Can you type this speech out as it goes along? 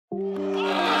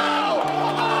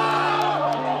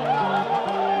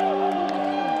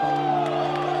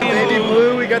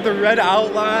got the red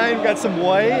outline, got some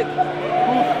white.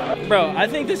 Bro, I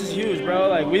think this is huge, bro.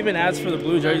 Like, we've been asked for the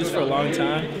blue jerseys for a long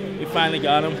time. We finally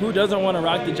got them. Who doesn't want to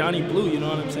rock the Johnny Blue, you know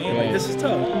what I'm saying? Like, this is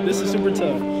tough. This is super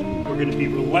tough. We're going to be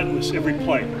relentless every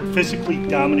play. Physically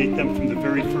dominate them from the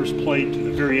very first play to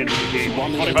the very end of the game.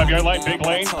 25-yard line, big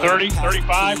lane, 30,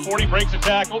 35, 40, breaks a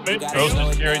tackle. Gross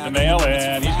has carried the mail,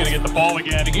 and he's going to get the ball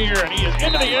again here, and he is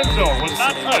into the end zone. Was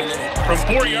not touched. From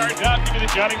 4 yards out, giving the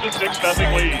Johnnies a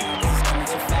 6-0 lead.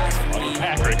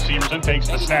 Patrick Severson takes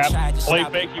the snap. Play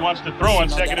fake. He wants to throw on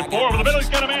 2nd and 4. Over the middle, he's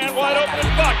got a man wide open.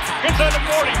 And Buck inside the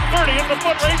 40, 30 in the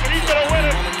foot race, and he's going to win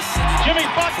it. Jimmy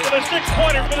Buck with a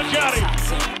 6-pointer for the Johnnies.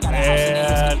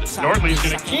 And Nordley's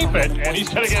going to keep it, and he's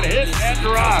going to get hit and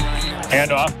drop.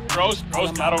 Handoff. Gross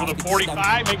got over the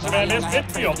 45, makes a man miss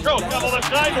midfield. Gross down the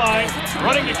left sideline,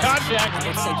 running to contact.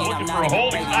 Looking for a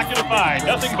hold. He's not going to find.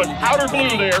 Nothing but powder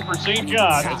blue there for St.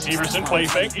 John. And Severson play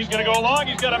fake. He's going to go long.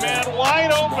 He's got a man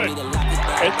wide open.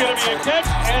 It's going to be a catch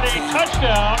and a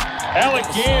touchdown. Alec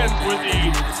Gans with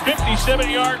the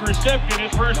 57-yard reception,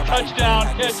 his first touchdown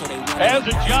catch as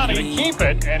a Johnny to keep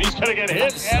it, and he's going to get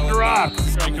hit and drop.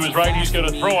 Going to his right, he's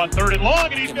going to throw on 3rd and long,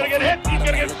 and he's going to get hit, he's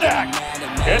going to get sacked.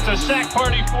 It's a sack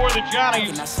party for the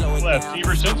Johnnies. Left,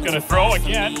 Severson's going to throw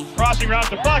again, crossing route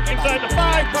to Buck, inside the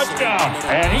 5, touchdown.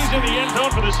 And he's in the end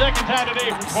zone for the 2nd time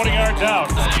today from 20 yards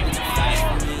out.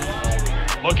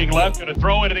 Looking left, going to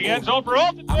throw into the end zone for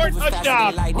Altidore,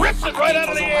 touchdown. Rips it right out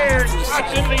of the air.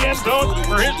 Drops into the end zone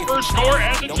for his first score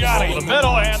as a Johnny. The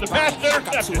middle and the pass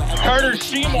intercepted. Carter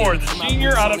Seymour, the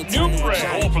senior out of Newbury.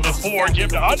 Goal for the 4, give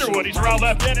to Underwood. He's around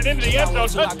left end and into the end zone.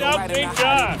 Touchdown, St.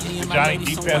 John. The Johnny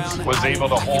defense was able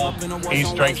to hold a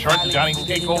strike short. The Johnnies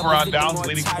take over on downs,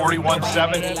 leading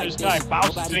 41-7. And this time,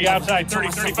 bounces to the outside, 30,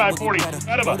 35, 40.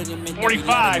 None of them,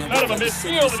 45. None of them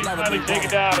midfield, and he's finally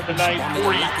taken down at the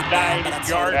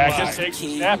 49 yard line. Takes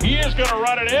the snap. He is going to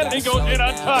run it in, and he goes in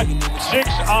untouched. 6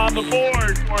 on the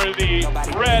board for the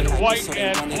red, white,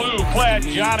 and blue clad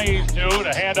Johnnies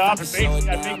to hand off. And Bates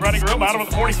got big running room out of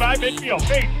the 45 midfield.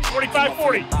 Bates,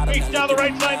 45-40. Bates down the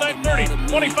right sideline, 30,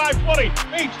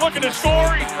 25-20. Bates looking to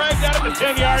score. He's dragged out at the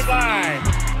 10-yard line.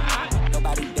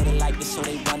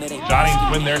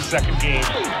 Johnnies win their 2nd game,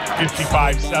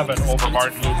 55-7 over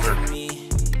Martin Luther.